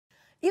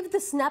If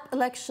the snap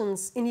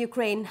elections in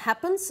Ukraine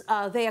happens,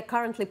 they are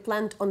currently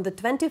planned on the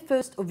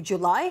 21st of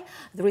July.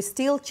 There is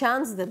still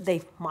chance that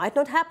they might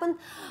not happen.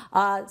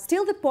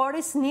 Still, the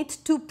parties need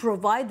to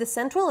provide the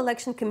Central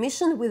Election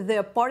Commission with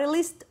their party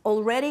list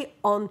already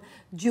on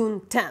June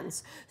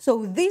 10th.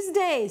 So these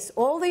days,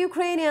 all the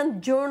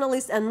Ukrainian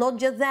journalists, and not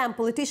just them,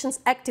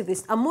 politicians,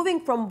 activists, are moving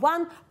from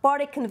one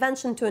party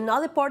convention to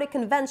another party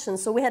convention.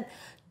 So we had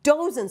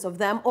dozens of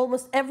them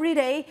almost every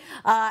day,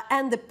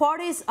 and the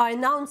parties are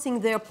announcing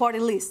their party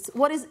lists.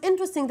 What is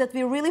interesting that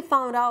we really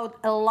found out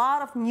a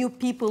lot of new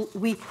people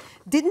we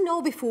didn't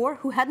know before,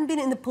 who hadn't been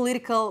in the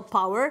political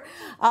power.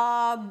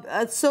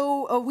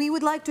 We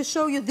would like to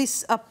show you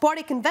these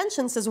party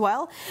conventions as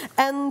well.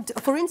 And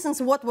for instance,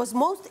 what was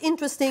most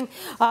interesting,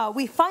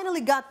 we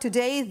finally got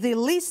today the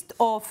list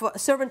of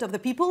Servant of the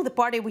People, the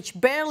party which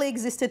barely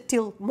existed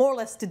till more or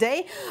less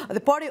today,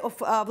 the party of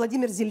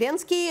Volodymyr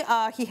Zelenskyy.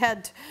 He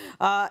had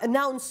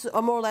announced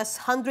more or less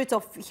hundreds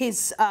of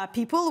his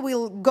people.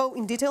 We'll go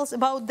in details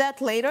about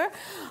that later.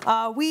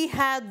 We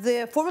had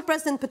the former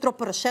President Petro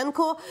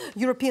Poroshenko,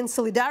 European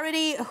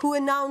Solidarity, who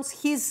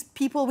announced his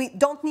people. We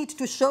don't need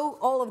to show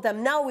all of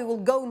them now. We will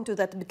go into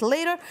that a bit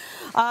later.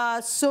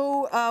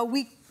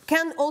 We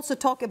can also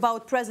talk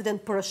about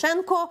President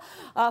Poroshenko,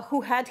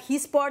 who had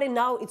his party.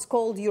 Now it's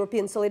called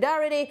European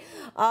Solidarity.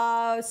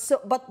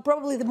 But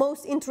probably the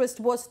most interest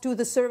was to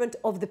the Servant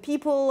of the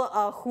People,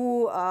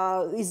 who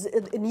is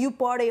a new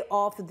party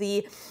of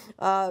the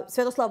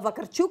Sviatoslav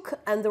Vakarchuk,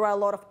 and there are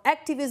a lot of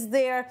activists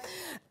there.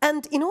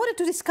 And in order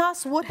to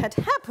discuss what had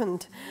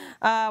happened,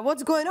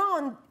 what's going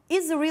on,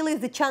 is really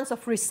the chance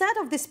of reset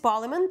of this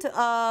parliament.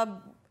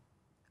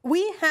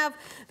 We have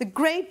the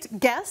great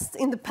guest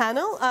in the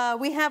panel.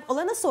 We have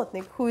Olena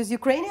Sotnyk, who is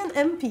Ukrainian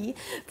MP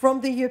from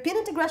the European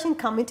Integration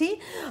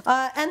Committee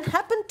and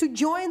happened to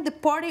join the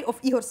party of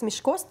Igor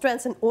Smishko,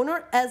 Strength and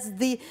Honor, as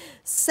the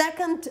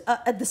second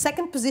at the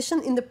second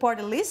position in the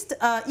party list.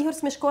 Igor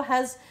Smishko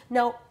has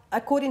now,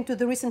 according to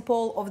the recent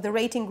poll of the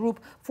rating group,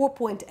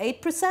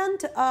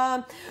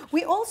 4.8%.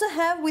 We also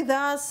have with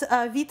us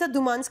Vita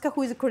Dumanska,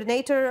 who is a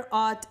coordinator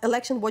at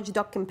election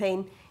watchdog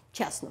campaign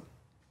Chesno.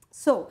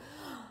 So,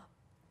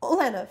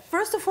 Olena,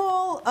 first of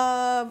all,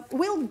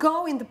 we'll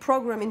go in the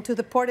program into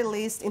the party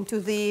list,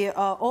 into the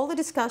all the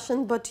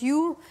discussion, but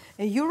you,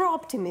 a Euro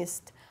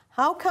optimist,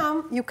 how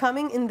come you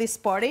coming in this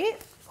party?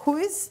 Who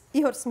is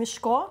Igor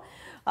Smishko?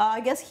 I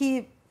guess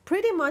he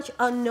pretty much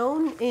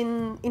unknown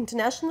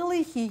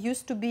internationally. He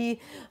used to be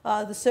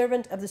the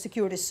servant of the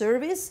security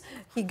service.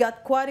 He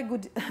got quite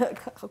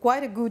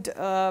a good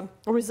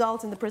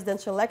result in the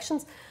presidential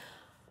elections.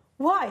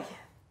 Why?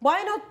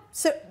 Why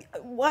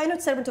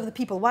not servant of the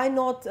people? Why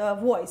not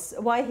voice?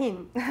 Why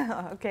him?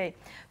 Okay.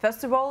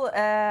 First of all,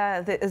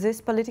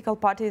 this political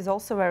party is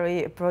also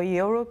very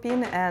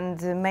pro-European, and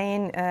the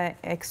main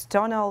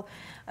external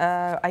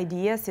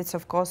ideas, it's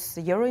of course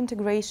Euro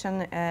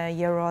integration,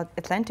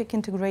 Euro-Atlantic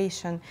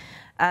integration,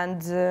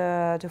 and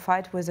to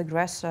fight with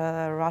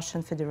aggressor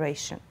Russian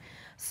Federation.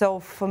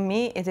 So for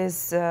me, it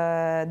is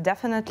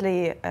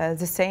definitely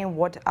the same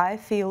what I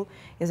feel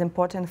is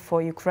important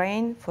for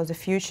Ukraine for the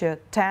future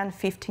 10,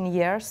 15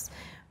 years,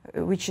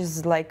 which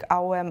is like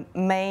our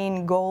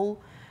main goal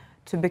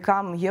to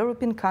become a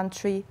European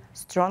country,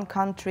 strong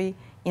country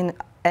in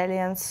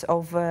alliance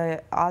of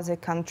other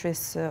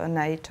countries,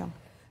 NATO.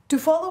 To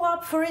follow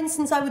up, for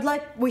instance,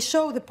 we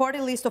show the party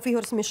list of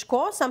Igor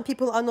Smishko. Some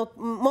people are not,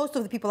 most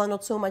of the people are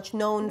not so much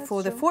known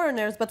for the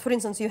foreigners, but for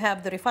instance, you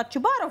have the Rifat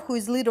Chubarov, who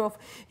is leader of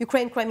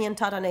Ukraine Crimean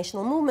Tatar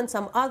National Movement.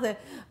 Some other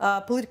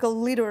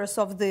political leaders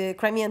of the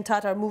Crimean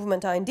Tatar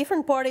movement are in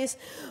different parties.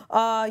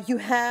 You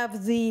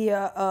have the,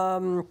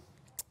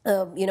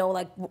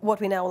 like what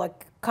we now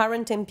like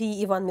current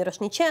MP Ivan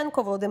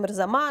Miroshnichenko, Volodymyr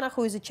Zamana,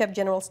 who is the Chief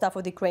General Staff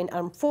of the Ukraine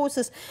Armed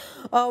Forces.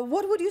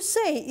 What would you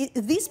say?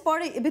 Is this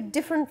party a bit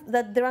different,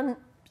 that there are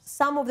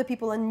some of the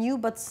people are new,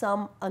 but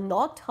some are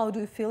not? How do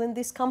you feel in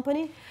this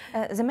company?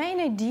 The main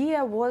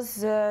idea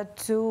was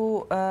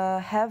to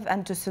have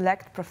and to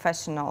select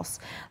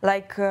professionals.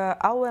 Like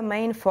our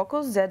main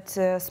focus that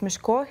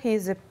Smishko, he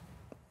is a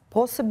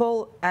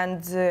possible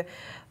and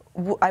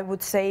I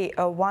would say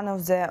one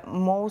of the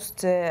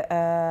most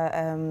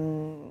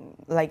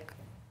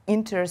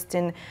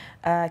interesting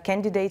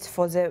candidates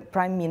for the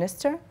Prime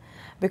Minister,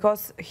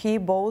 because he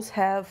both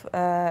has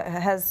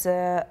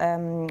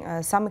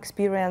some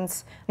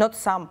experience, not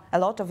some, a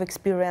lot of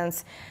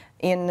experience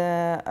in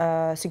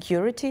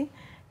security.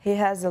 He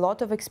has a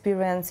lot of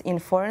experience in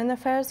foreign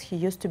affairs. He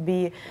used to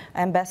be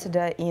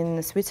ambassador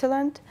in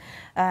Switzerland,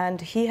 and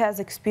he has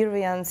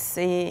experience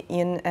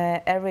in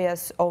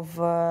areas of,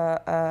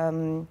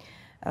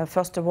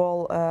 first of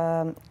all,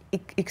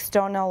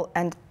 external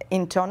and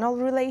internal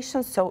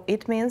relations. So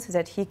it means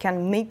that he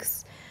can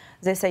mix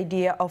this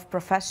idea of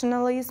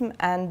professionalism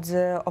and,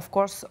 of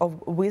course,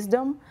 of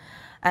wisdom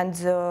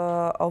and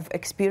of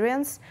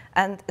experience.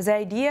 And the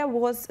idea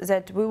was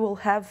that we will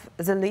have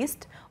the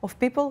list of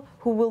people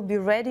who will be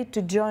ready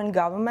to join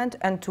government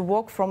and to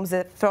work from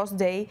the first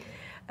day,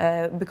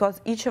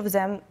 because each of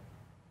them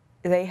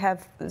they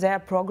have their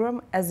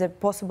program as a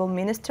possible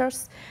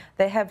ministers.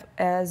 They have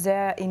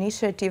their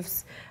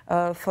initiatives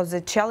for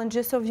the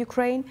challenges of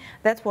Ukraine.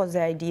 That was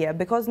the idea.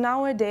 Because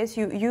nowadays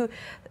you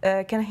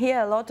can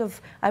hear a lot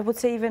of, I would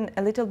say even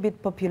a little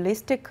bit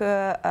populistic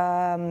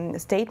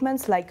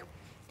statements like,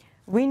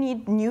 we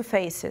need new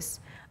faces.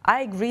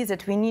 I agree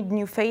that we need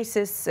new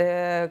faces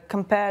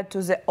compared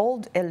to the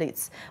old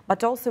elites,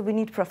 but also we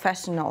need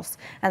professionals.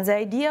 And the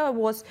idea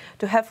was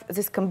to have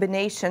this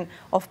combination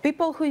of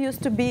people who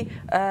used to be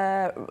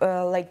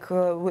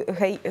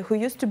who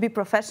used to be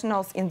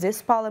professionals in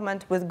this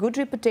parliament with good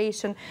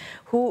reputation,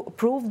 who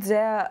proved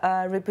their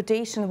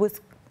reputation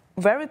with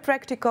very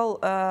practical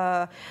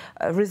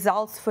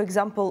results, for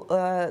example,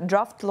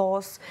 draft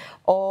laws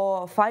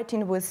or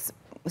fighting with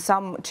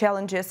some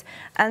challenges.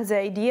 And the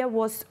idea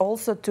was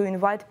also to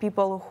invite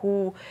people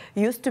who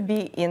used to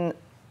be in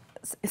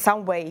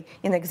some way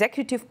in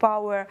executive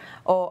power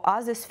or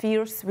other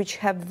spheres which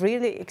have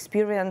really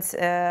experience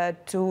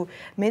to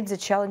meet the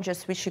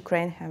challenges which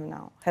Ukraine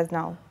has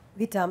now.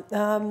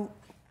 Vita,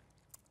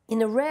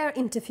 in a rare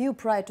interview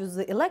prior to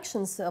the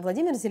elections,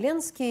 Volodymyr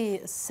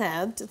Zelenskyy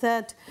said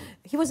that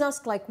he was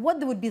asked, like, what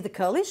would be the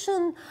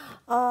coalition,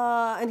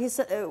 and he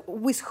said,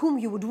 with whom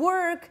you would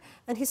work,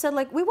 and he said,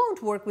 like, we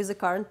won't work with the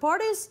current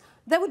parties,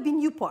 there would be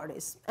new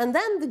parties. And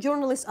then the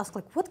journalist asked,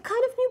 like, what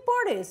kind of new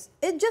parties?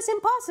 It's just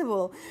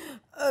impossible.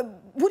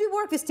 Would you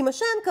work with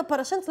Tymoshenko,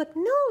 Poroshenko? Like,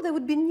 no, there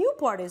would be new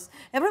parties.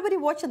 Everybody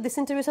watched this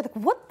interview and said,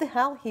 like, what the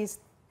hell he's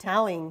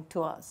telling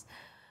to us?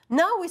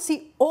 Now we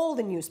see all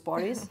the news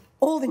parties,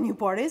 all the new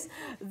parties.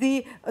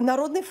 The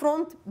Народный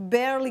Front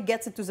barely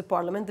gets it to the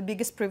parliament, the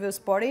biggest previous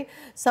party.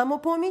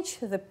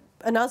 Samopomich,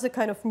 another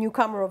kind of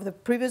newcomer of the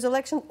previous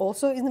election,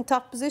 also in a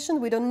tough position.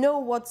 We don't know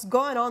what's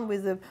going on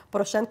with the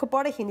Poroshenko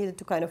party. He needed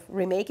to kind of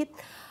remake it.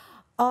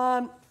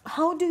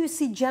 How do you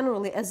see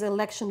generally, as an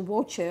election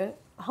watcher,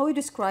 how you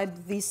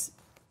describe this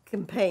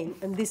campaign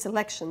and these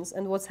elections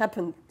and what's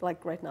happened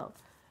like right now?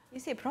 You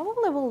see,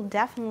 probably we'll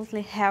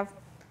definitely have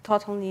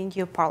totally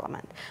new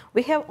parliament.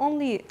 We have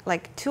only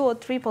like 2 or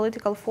 3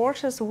 political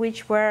forces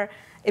which were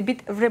a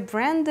bit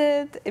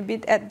rebranded, a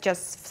bit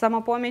just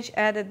Samopomich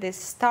added this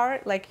star,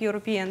 like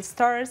European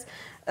stars.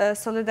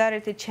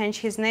 Solidarity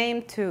changed his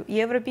name to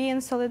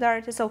European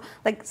Solidarity, so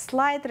like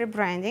slight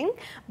rebranding.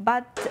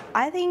 But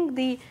I think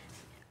the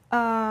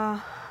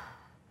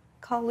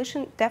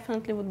coalition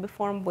definitely would be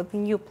formed with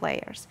new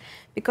players,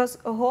 because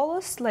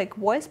Holos, like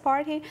Voice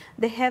Party,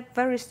 they have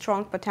very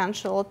strong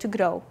potential to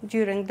grow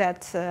during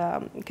that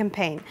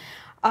campaign.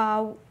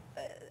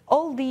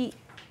 All the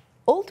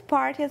old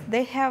parties,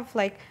 they have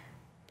like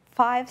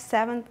 5,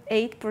 7,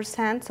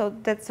 8%, so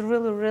that's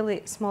really,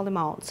 really small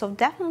amount. So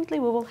definitely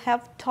we will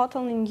have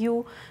totally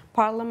new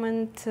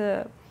parliament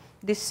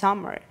this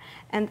summer,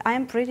 and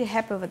I'm pretty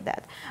happy with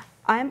that.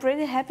 I'm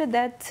pretty happy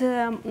that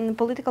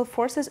political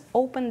forces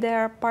open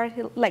their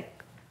party,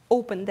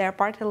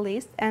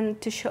 list,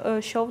 and to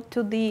show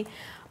to the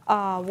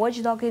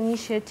Watchdog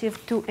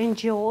initiative to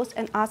NGOs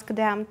and ask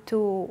them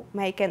to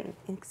make an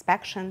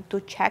inspection,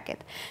 to check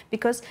it.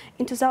 Because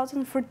in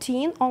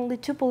 2014, only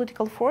 2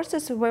 political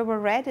forces were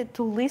ready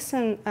to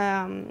listen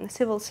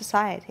civil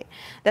society.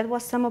 That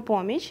was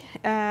Samopomich.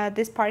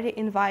 This party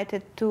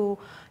invited to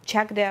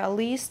check their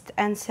list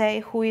and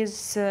say who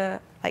is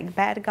like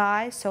bad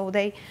guy, so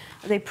they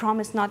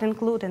promised not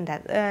including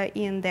that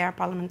in their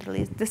parliamentary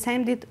list. The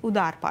same did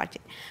Udar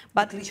party,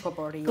 but Klitschko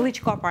party. Yeah.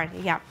 Klitschko party,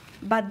 yeah.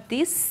 But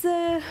this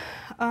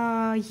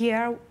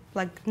year,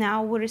 like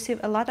now, we receive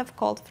a lot of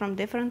calls from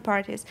different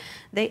parties.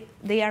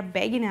 They are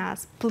begging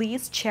us,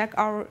 please check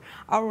our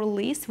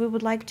list. We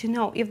would like to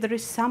know if there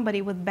is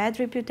somebody with bad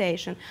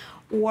reputation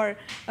or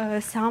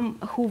some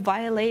who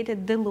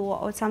violated the law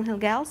or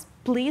something else.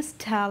 Please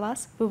tell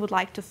us. We would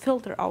like to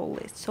filter our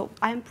list. So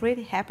I'm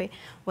pretty happy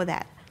with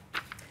that.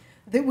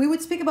 We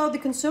would speak about the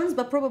concerns,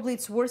 but probably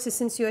it's worse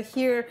since you're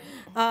here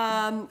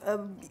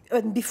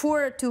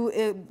before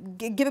to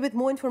give a bit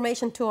more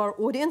information to our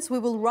audience. We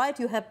will write,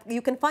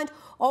 you can find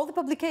all the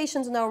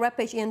publications on our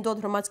webpage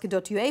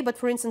en.hromadske.ua, but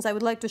for instance, I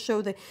would like to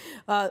show the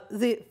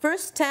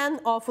first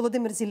 10 of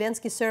Volodymyr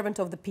Zelenskyy Servant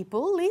of the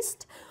People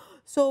list.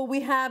 So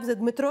we have the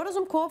Dmytro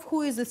Razumkov,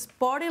 who is this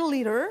party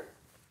leader,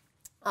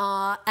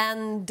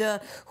 and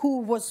who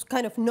was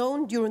kind of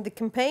known during the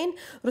campaign.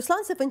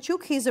 Ruslan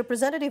Stefanchuk, he's a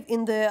representative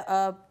in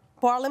the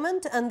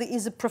Parliament and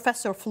is a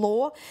professor of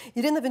law.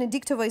 Iryna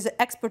Bekeshkina is an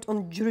expert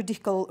on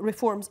juridical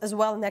reforms as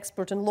well, an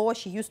expert in law.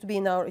 She used to be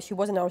she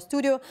was in our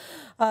studio.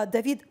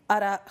 David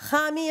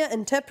Arahami,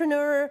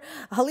 entrepreneur.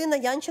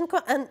 Halina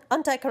Yanchenko, an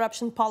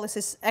anti-corruption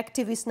policies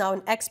activist, now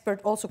an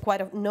expert, also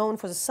quite known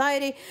for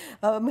society.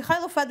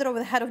 Mikhailo Fedorov,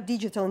 the head of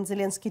digital in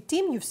Zelenskyy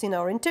team. You've seen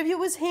our interview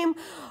with him.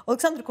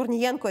 Alexander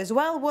Kornienko as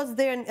well was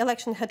there in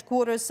election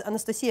headquarters.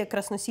 Anastasia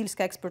Krasnosilska,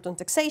 expert on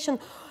taxation.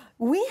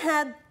 We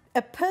had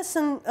a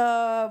person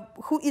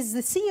who is the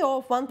CEO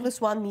of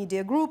 1+1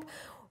 Media Group.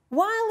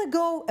 While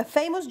ago, a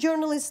famous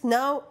journalist,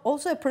 now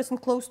also a person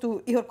close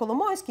to Ihor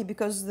Kolomoisky,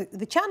 because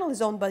the channel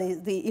is owned by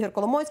the Ihor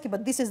Kolomoisky,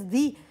 but this is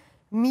the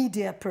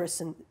media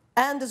person.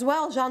 And as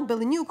well, Jean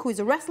Belenyuk, who is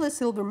a wrestler,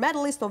 silver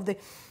medalist of the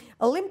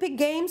Olympic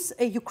Games,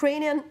 a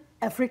Ukrainian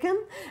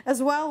African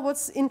as well,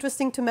 what's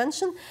interesting to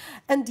mention.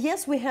 And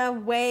yes, we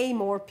have way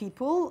more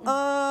people.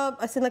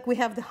 I think like we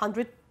have the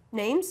 100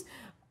 names.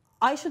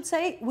 I should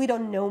say we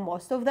don't know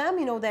most of them.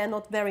 You know, they are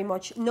not very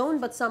much known,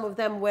 but some of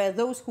them were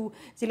those who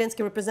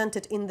Zelenskyy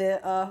represented in the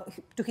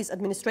to his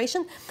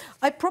administration.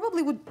 I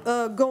probably would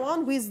go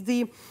on with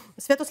the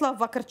Sviatoslav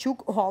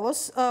Vakarchuk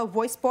Golos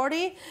Voice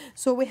Party.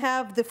 So we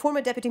have the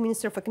former Deputy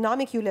Minister of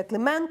Economic Yulia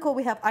Klimenko.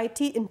 We have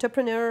IT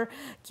entrepreneur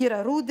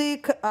Kira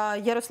Rudik.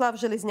 Yaroslav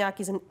Zhelezniak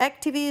is an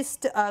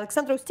activist.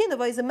 Alexandra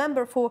Ustinova is a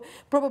member for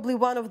probably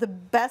one of the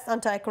best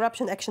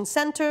anti-corruption action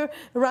center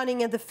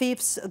running at the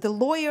FIFS. The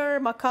lawyer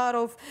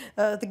Makarov.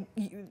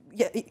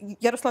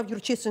 Yaroslav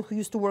Yurchistyn, who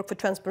used to work for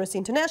Transparency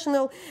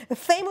International, a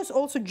famous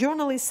also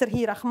journalist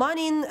Serhiy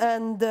Rakhmanin,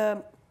 and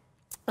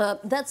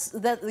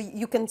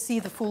you can see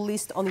the full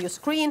list on your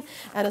screen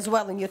and as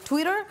well in your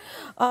Twitter.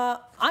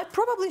 I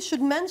probably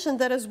should mention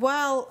that as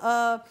well.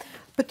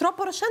 Petro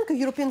Poroshenko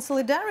European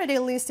Solidarity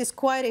list is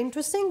quite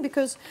interesting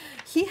because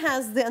he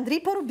has the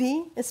Andriy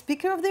Parubiy, a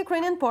speaker of the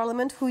Ukrainian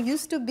Parliament, who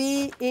used to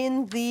be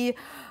in the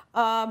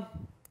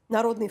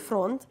Narodny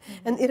Front,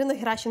 and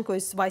Iryna Bekeshkina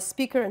is vice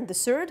speaker and the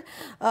third,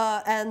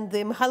 and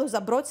the Mikhailo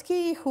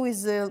Zabrodsky, who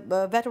is a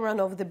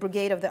veteran of the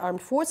Brigade of the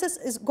Armed Forces,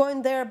 is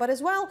going there, but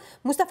as well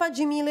Mustafa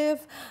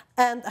Dzhemilev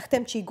and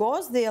Akhtem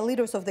Chiygoz, they are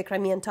leaders of the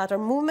Crimean Tatar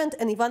movement,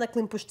 and Ivana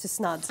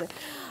Klimpush-Tsesnadze.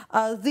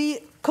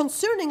 The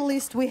concerning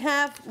list we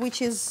have,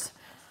 which is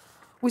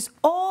with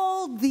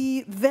all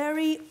the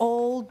very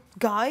old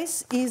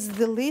guys, is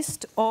the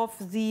list of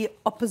the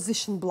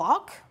opposition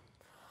bloc.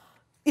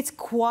 It's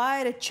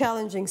quite a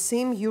challenging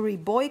scene. Yuri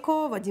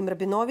Boyko, Vadim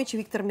Rabinovich,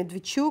 Viktor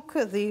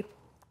Medvedchuk,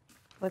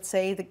 let's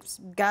say, the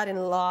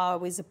god-in-law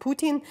with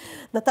Putin,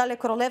 Natalia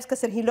Korolevska,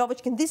 Serhiy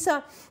Lyovochkin, these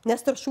are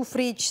Nestor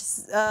Shufrich,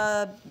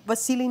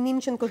 Vasily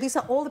Nimchenko, these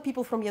are all the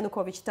people from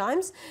Yanukovych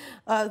times.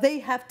 They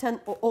have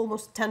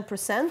almost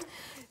 10%.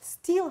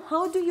 Still,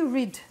 how do you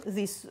read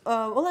this?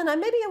 Olena,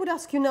 maybe I would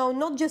ask you now,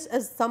 not just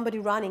as somebody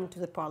running to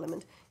the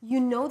parliament. You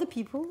know the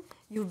people,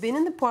 you've been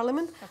in the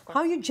parliament.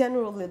 How you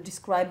generally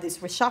describe this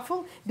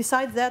reshuffle?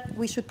 Besides that,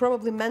 we should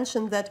probably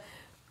mention that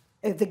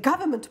the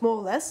government, more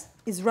or less,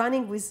 is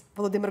running with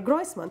Volodymyr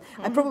Groysman.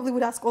 I probably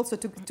would ask also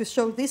to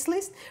show this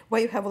list,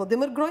 where you have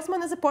Volodymyr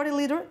Groysman as a party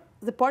leader.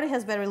 The party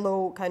has very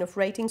low kind of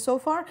rating so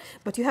far,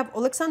 but you have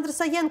Alexander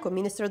Sayenko,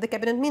 Minister of the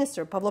Cabinet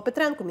Minister, Pavlo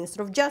Petrenko,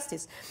 Minister of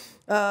Justice.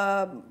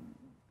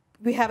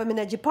 We have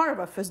Amina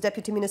Jeparova, First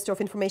Deputy Minister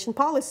of Information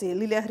Policy,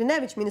 Lilia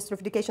Hrinevich, Minister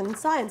of Education and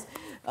Science.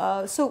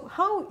 So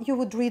how you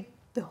would read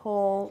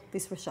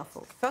this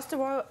reshuffle? First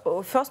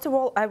of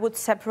all, I would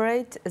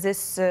separate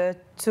this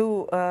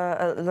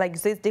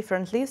this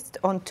different lists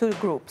on two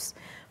groups.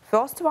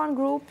 First one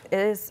group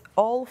is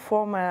all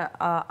former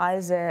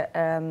either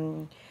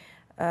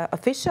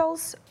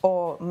officials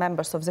or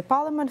members of the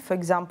parliament. For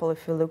example,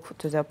 if you look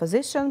to the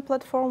opposition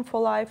platform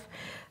for life,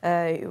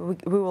 we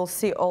will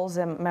see all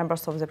the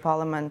members of the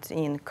parliament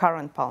in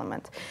current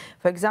parliament.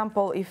 For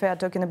example, if we are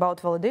talking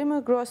about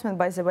Volodymyr Groysman,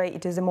 by the way,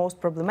 it is the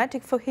most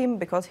problematic for him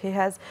because he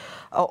has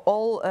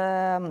all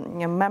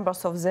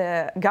members of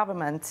the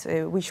government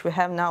which we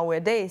have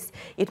nowadays.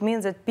 It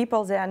means that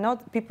they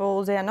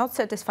are not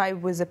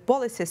satisfied with the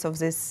policies of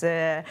these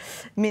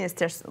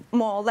ministers,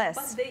 more or less.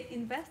 But they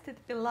invested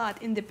a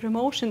lot in the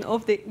promotion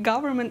of the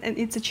government and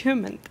its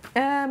achievement.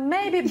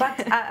 Maybe,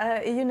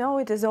 but you know,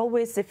 it is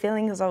always the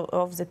feelings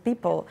of the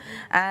people,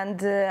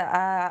 and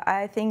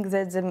I think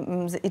that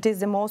it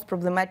is the most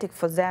problematic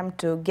for them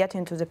to get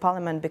into the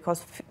parliament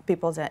because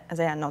people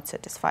they are not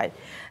satisfied.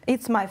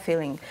 It's my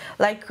feeling.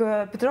 Like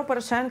Petro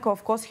Poroshenko,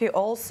 of course, he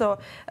also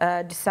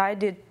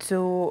decided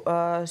to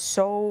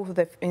show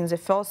in the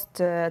first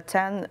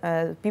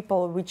 10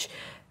 people which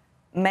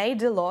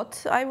made a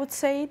lot, I would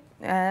say,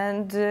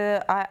 and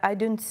I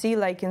don't see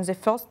like in the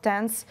first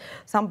 10s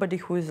somebody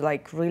who is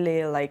like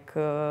really like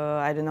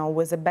I don't know,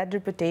 with a bad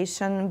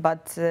reputation,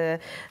 but they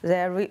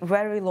are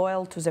very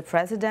loyal to the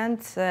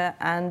president,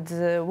 and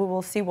we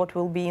will see what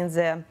will be in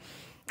the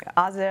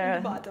other.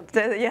 In the bottom.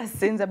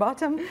 Yes, in the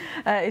bottom.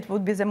 It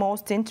would be the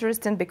most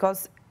interesting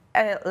because.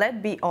 Let's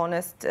be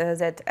honest,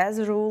 that as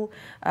a rule,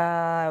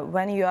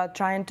 when you are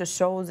trying to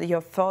show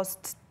your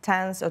first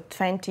 10 or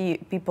 20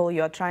 people,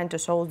 you are trying to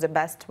show the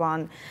best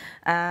one.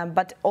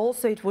 But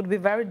also it would be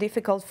very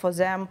difficult for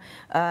them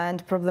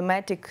and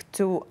problematic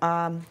to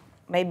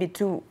maybe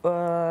to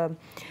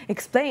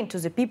explain to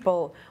the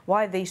people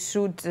why they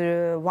should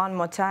one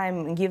more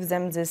time give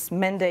them this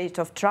mandate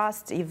of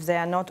trust if they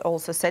are not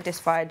also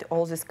satisfied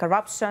all this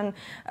corruption,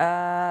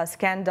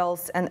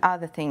 scandals and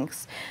other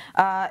things.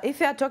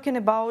 If we are talking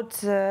about,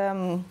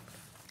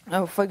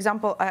 for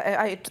example,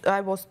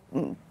 I was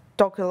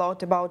talk a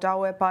lot about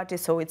our party,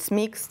 so it's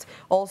mixed.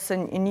 Also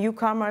in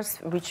newcomers,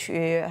 which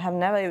have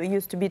never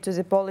used to be to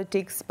the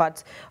politics,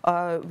 but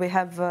we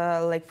have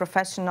like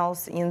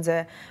professionals in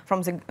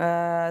from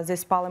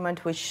this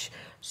parliament, which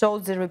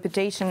shows the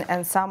reputation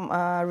and some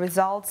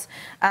results.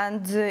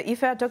 And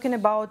if we are talking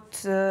about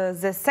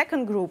the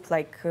second group,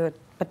 like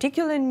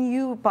particularly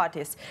new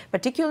parties,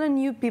 particularly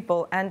new people,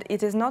 and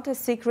it is not a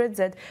secret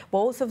that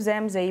both of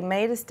them, they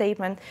made a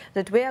statement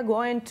that we are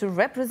going to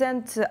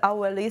represent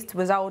our list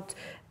without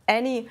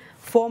any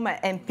former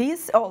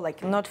MPs, or like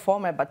not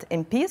former but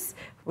MPs.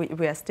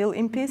 We are still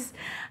MPs,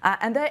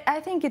 and I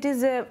think it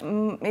is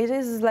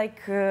like.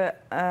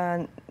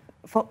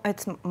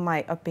 It's my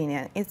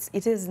opinion.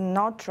 It is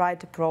not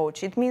right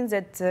approach. It means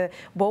that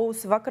both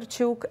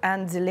Vakarchuk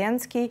and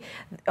Zelenskyy,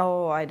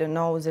 or I don't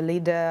know, the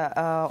leader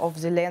of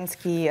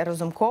Zelenskyy,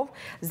 Razumkov,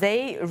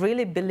 they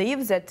really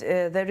believe that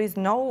there is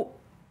no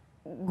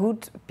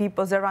good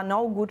people. There are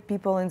no good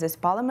people in this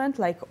parliament,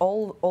 like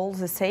all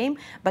the same.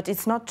 But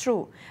it's not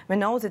true. We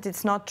know that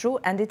it's not true,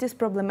 and it is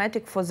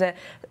problematic for the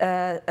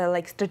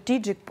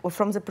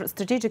from the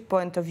strategic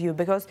point of view.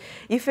 Because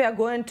if we are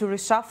going to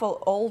reshuffle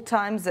all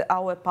times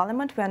our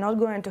parliament, we are not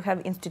going to have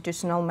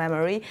institutional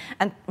memory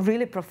and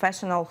really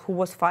professional who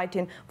was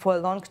fighting for a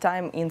long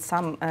time in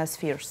some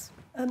spheres.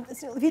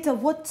 So Vita,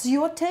 what's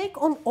your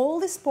take on all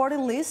this party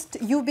list?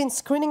 You've been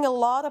screening a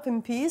lot of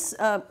MPs.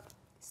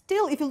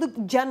 Still, if you look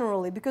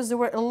generally, because there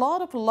were a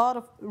lot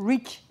of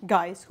rich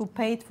guys who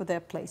paid for their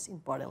place in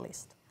party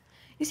list.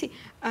 You see,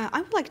 I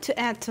would like to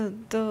add to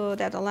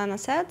that Olena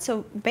said.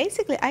 So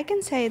basically, I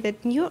can say that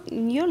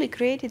newly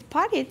created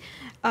party,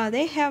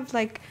 they have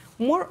like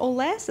more or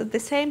less the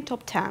same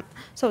top 10.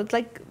 So it's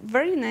like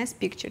very nice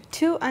picture.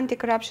 2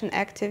 anti-corruption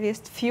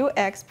activists, few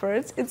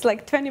experts. It's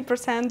like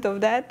 20%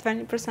 of that,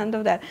 20%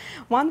 of that.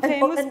 One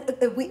famous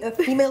a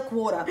female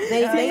quota.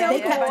 They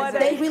kept it.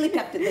 They really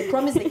kept it. They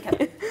promised they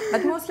kept it.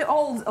 But mostly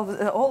all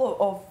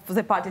of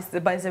the parties,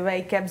 by the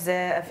way, kept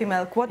the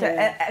female quota,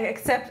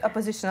 except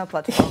oppositional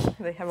platform.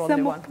 They have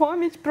only one.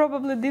 Samopomich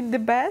probably did the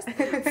best.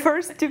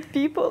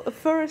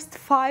 First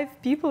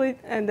 5 people,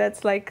 and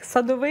that's like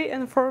Sadovy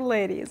and 4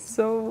 ladies.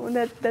 So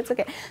that's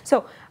okay.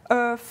 So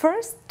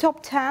first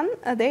top 10,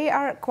 they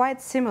are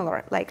quite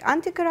similar, like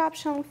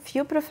anti-corruption,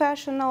 few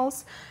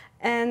professionals,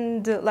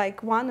 and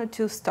like 1 or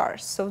 2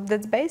 stars. So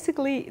that's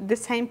basically the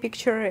same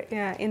picture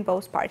in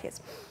both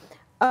parties.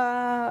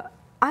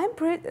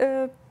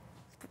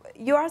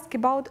 You ask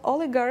about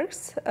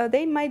oligarchs,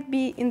 they might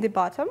be in the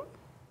bottom.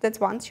 That's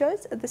one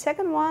choice. The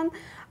second one,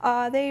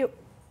 they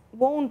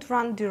won't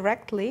run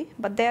directly,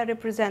 but their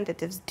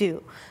representatives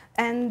do.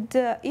 And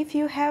if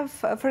you have,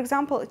 for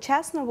example,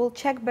 Chesna will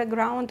check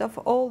background of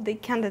all the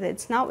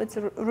candidates. Now it's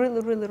a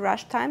really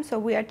rush time, so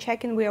we are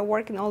checking, we are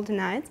working all the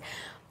nights.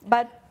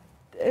 But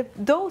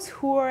those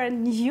who are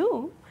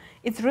new,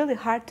 it's really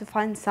hard to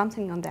find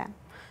something on them.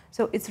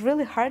 So it's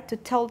really hard to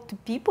tell to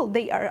people.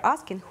 They are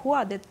asking who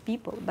are that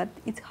people, but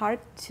it's hard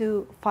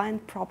to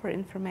find proper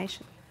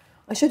information.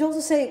 I should also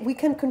say we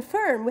can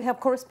confirm we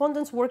have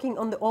correspondents working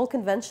on all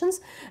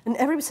conventions, and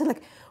everybody said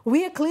like,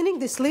 we are cleaning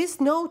this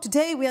list. No,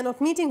 today we are not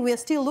meeting. We are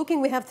still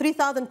looking. We have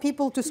 3,000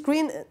 people to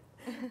screen.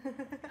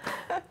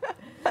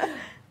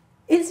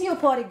 Is your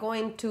party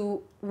going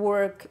to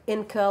work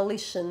in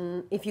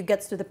coalition if you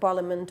get to the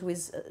parliament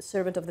with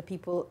Servant of the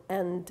People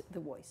and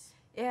The Voice?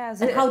 Yes.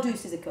 And how do you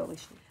see the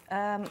coalition?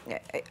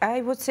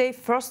 I would say,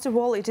 first of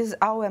all, it is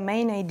our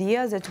main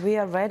idea that we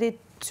are ready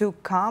to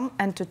come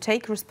and to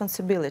take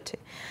responsibility.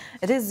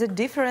 It is the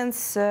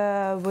difference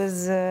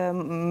with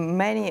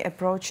many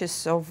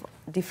approaches of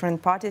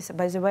different parties.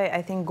 By the way,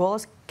 I think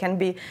Golos can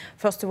be,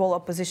 first of all,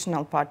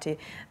 oppositional party.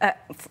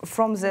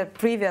 From the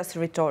previous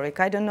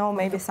rhetoric, I don't know,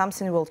 maybe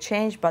something will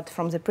change, but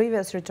from the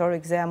previous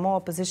rhetoric, they are more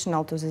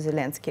oppositional to the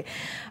Zelenskyy.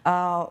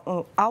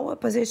 Our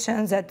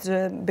position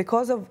that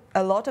because of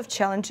a lot of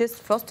challenges,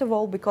 first of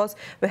all, because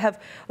we have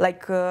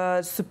like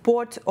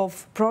support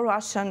of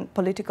pro-Russian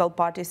political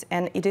parties,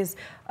 and it is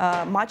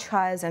much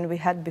higher than we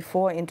had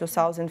before in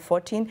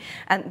 2014,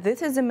 and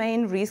this is the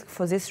main risk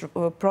for this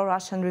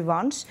pro-Russian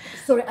revanche.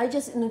 Sorry, I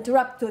just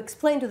interrupt to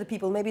explain to the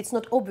people, maybe it's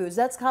not obvious,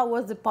 that's how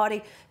was the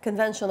party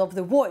convention of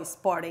the Voice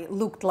party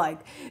looked like.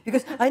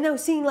 Because I know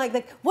seeing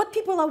like what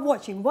people are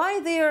watching, why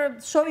they are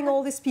showing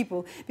all these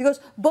people. Because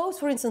both,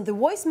 for instance, the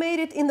Voice made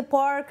it in the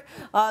park,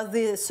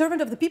 the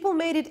Servant of the People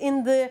made it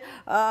in the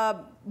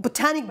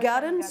Botanic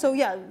Garden. So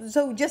yeah,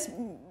 so just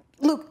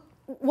look,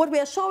 what we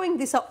are showing,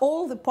 these are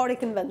all the party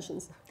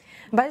conventions.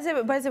 By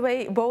the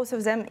way, both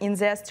of them in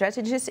their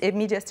strategies,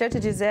 media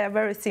strategies, they are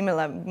very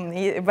similar,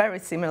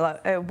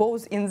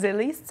 both in the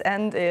lists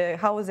and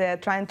how they are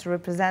trying to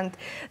represent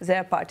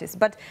their parties.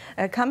 But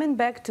coming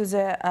back to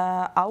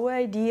our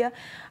idea,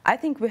 I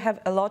think we have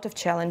a lot of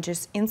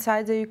challenges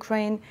inside the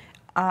Ukraine.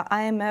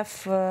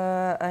 IMF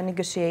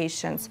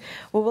negotiations.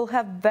 We will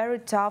have very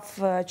tough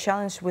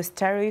challenge with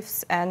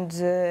tariffs and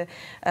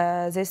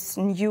this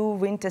new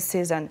winter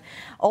season.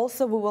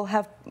 Also, we will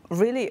have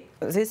really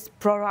this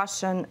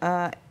pro-Russian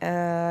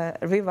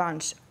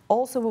revanche.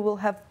 also we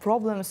will have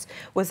problems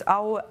with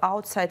our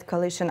outside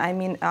coalition. I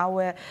mean,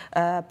 our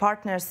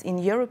partners in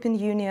European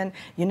Union,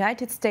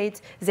 United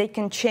States, they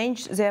can change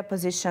their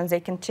positions,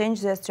 they can change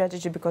their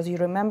strategy, because you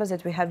remember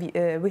that we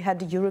had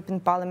the European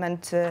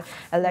Parliament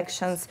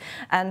elections,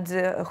 and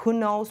who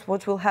knows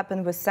what will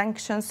happen with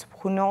sanctions,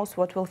 who knows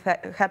what will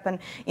happen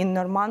in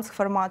Hromadske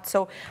format.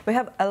 So we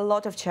have a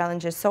lot of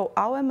challenges. So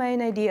our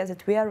main idea is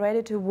that we are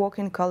ready to work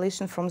in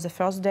coalition from the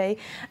first day,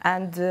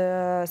 and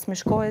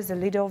Smishko is the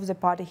leader of the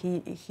party.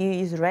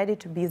 He is ready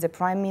to be the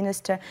prime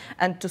minister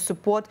and to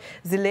support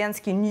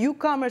Zelenskyy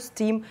newcomers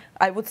team.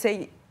 I would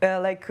say,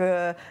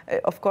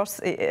 of course,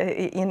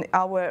 in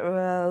our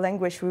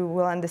language we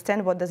will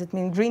understand what does it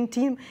mean green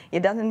team.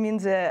 It doesn't mean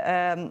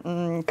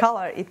the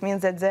color. It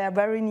means that they are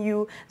very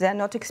new, they are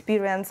not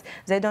experienced,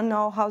 they don't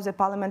know how the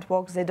parliament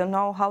works, they don't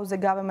know how the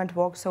government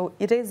works. So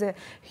it is a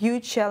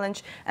huge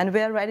challenge, and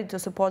we are ready to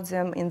support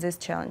them in this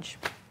challenge.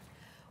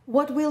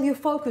 What will you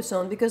focus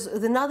on? Because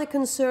another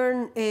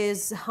concern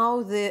is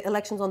how the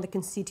elections on the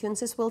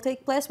constituencies will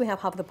take place. We have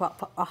half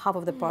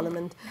of the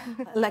parliament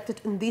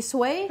elected in this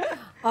way.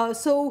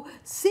 So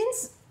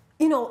since,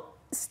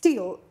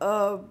 still,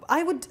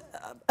 I would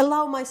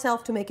allow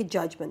myself to make a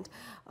judgment.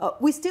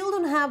 We still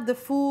don't have the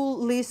full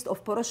list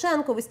of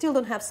Poroshenko. We still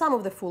don't have some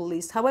of the full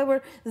list.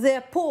 However,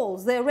 their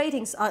polls, their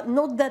ratings are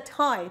not that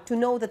high to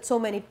know that so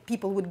many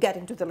people would get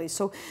into the list.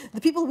 So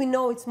the people we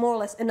know, it's more or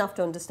less enough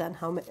to understand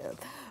how many.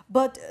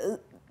 But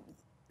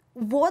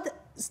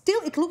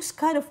still, it looks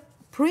kind of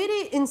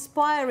pretty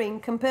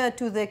inspiring compared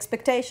to the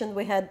expectation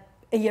we had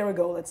a year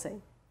ago, let's say.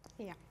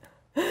 Yeah.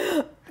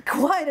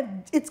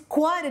 It's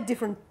quite a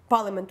different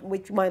parliament,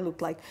 which might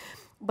look like.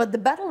 But the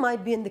battle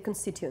might be in the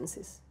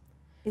constituencies.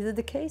 Is it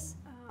the case?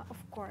 Of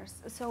course.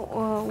 So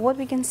what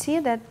we can see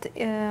that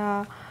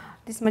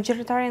this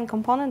majoritarian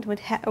component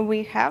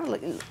we have,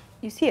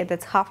 you see it,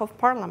 that's half of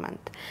parliament.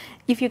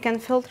 If you can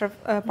filter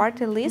a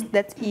party list,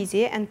 that's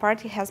easy, and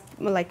party has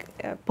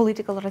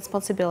political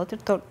responsibility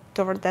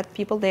toward that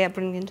people they are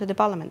bringing into the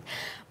parliament.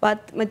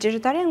 But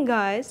majoritarian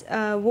guys,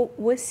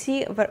 we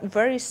see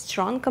very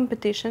strong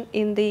competition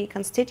in the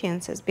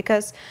constituencies,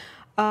 because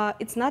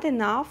it's not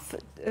enough.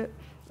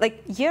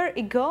 Like year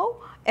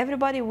ago,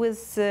 everybody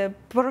with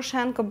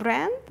Poroshenko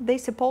brand, they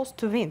supposed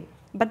to win.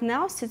 But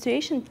now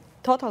situation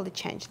totally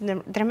changed,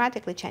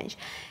 dramatically changed.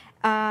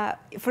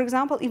 For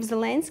example, if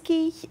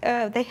Zelenskyy,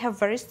 they have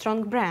very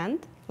strong brand,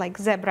 like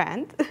the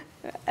brand,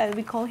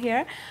 we call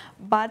here,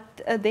 but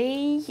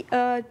they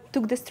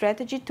took the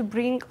strategy to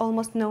bring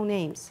almost no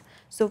names.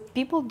 So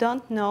people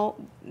don't know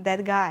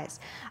that guys.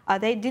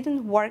 They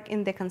didn't work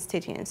in the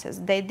constituencies.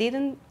 They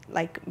didn't,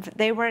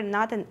 they were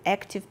not an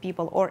active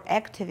people or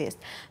activist.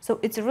 So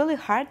it's really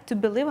hard to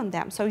believe on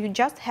them. So you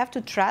just have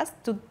to trust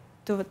to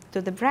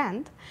the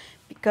brand,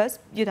 because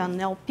you don't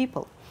know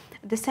people.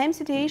 The same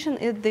situation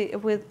is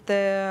with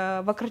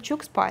the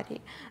Vakarchuk's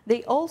party.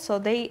 They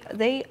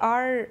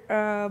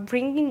are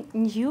bringing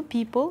new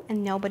people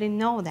and nobody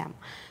know them.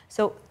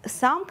 So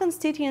some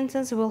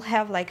constituencies will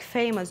have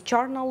famous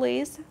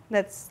journalists.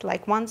 That's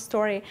one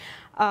story.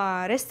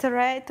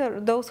 Restaurator,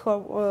 those who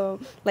are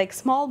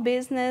small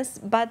business,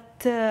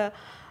 but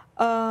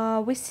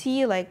we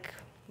see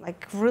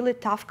really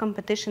tough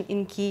competition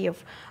in Kyiv,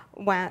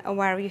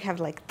 where you have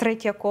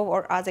Tretyakov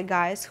or other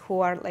guys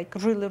who are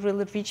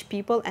really rich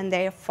people, and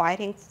they are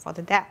fighting for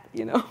the death,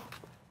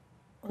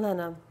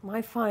 Olena,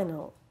 my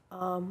final.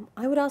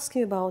 I would ask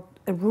you about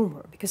a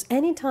rumor, because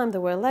anytime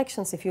there were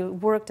elections, if you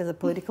worked as a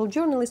political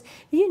journalist,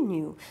 you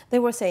knew. They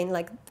were saying,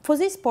 for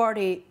this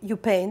party you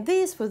paying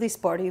this, for this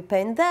party you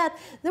paying that.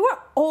 There were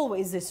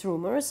always these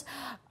rumors.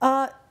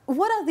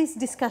 What are these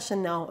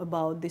discussions now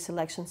about these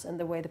elections and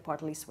the way the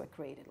party lists were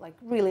created?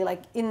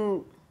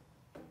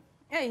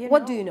 Yeah,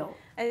 what do you know?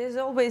 There's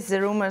always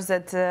the rumors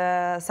that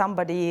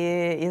somebody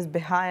is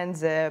behind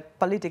the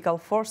political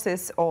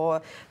forces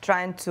or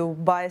trying to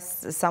buy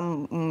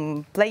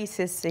some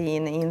places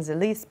in the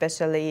list,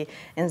 especially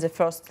in the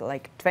first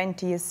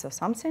 20s or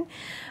something.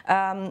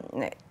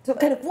 So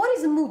what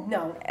is the mood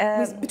now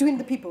between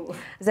the people?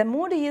 The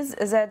mood is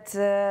that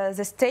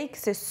the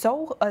stakes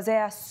they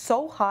are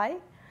so high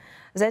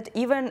that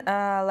even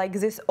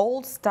these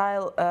old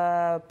style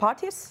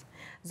parties,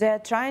 they are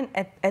trying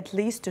at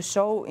least to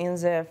show in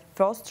the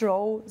first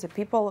row the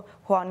people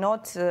who are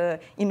not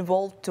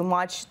involved too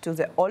much to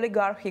the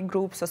oligarchy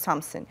groups or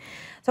something.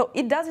 So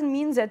it doesn't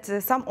mean that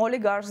some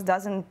oligarchs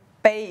doesn't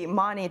pay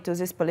money to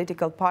these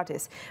political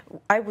parties.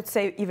 I would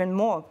say even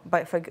more.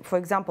 For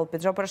example,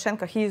 Petro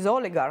Poroshenko, he is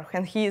oligarch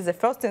and he is the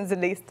first in the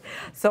list.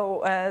 So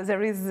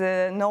there is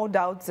no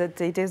doubt that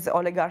it is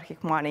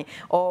oligarchic money.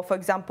 Or for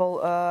example,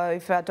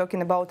 if we are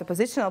talking about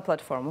oppositional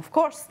platform, of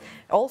course,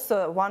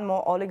 also one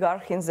more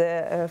oligarch in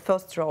the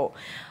first row.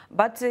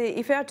 But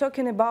if we are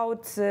talking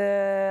about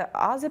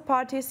other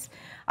parties,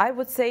 I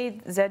would say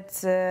that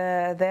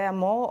they are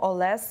more or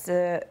less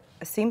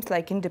seems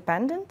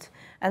independent.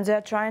 And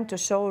they're trying to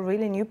show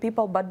really new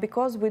people, but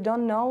because we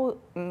don't know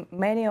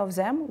many of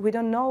them, we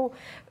don't know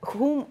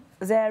whom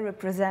they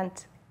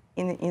represent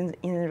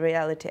in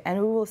reality, and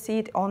we will see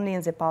it only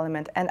in the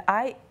parliament. And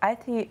I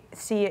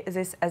see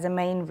this as a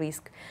main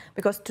risk,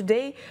 because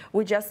today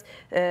we just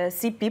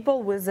see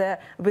people with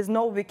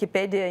no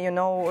Wikipedia, you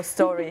know,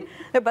 story.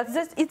 But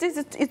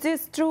it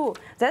is true.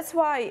 That's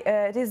why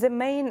it is the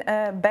main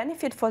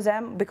benefit for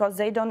them, because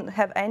they don't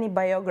have any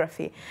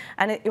biography.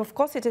 And of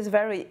course, it is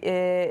very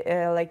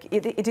like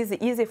it is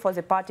easy for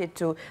the party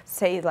to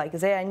say like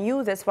they are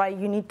new. That's why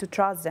you need to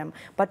trust them.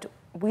 But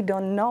we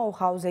don't know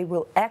how they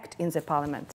will act in the parliament.